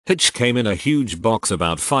Hitch came in a huge box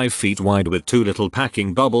about 5 feet wide with 2 little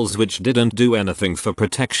packing bubbles which didn't do anything for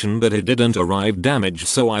protection, but it didn't arrive damaged,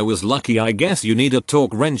 so I was lucky. I guess you need a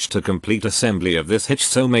torque wrench to complete assembly of this hitch,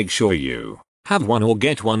 so make sure you have one or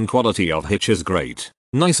get one. Quality of hitch is great,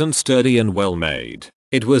 nice and sturdy and well made.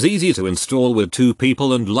 It was easy to install with 2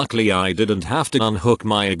 people, and luckily I didn't have to unhook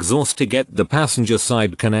my exhaust to get the passenger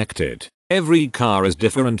side connected. Every car is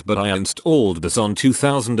different, but I installed this on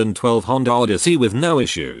 2012 Honda Odyssey with no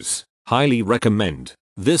issues. Highly recommend.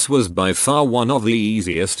 This was by far one of the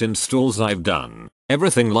easiest installs I've done.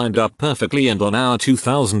 Everything lined up perfectly, and on our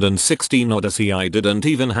 2016 Odyssey I didn't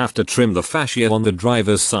even have to trim the fascia on the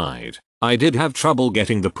driver's side. I did have trouble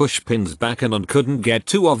getting the push pins back in and couldn't get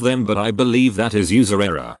 2 of them, but I believe that is user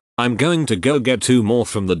error. I'm going to go get 2 more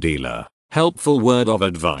from the dealer. Helpful word of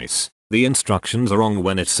advice. The instructions are wrong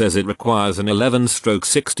when it says it requires an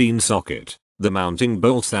 11/16 socket. The mounting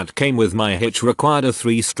bolts that came with my hitch required a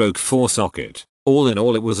 3/4 socket. All in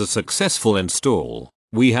all, it was a successful install.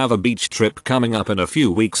 We have a beach trip coming up in a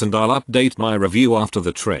few weeks, and I'll update my review after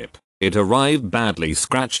the trip. It arrived badly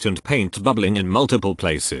scratched and paint bubbling in multiple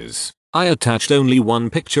places. I attached only one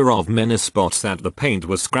picture of many spots that the paint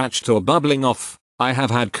was scratched or bubbling off. I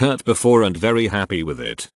have had CURT before and very happy with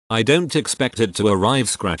it. I don't expect it to arrive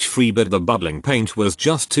scratch free, but the bubbling paint was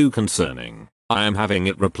just too concerning. I am having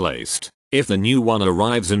it replaced. If the new one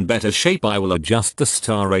arrives in better shape, I will adjust the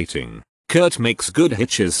star rating. CURT makes good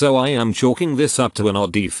hitches, so I am chalking this up to an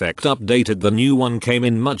odd defect. Updated, the new one came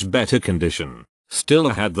in much better condition. Still,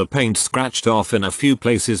 I had the paint scratched off in a few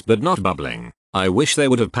places but not bubbling. I wish they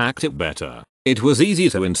would have packed it better. It was easy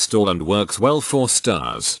to install and works well. 4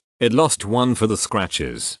 stars. It lost 1 for the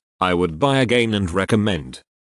scratches. I would buy again and recommend.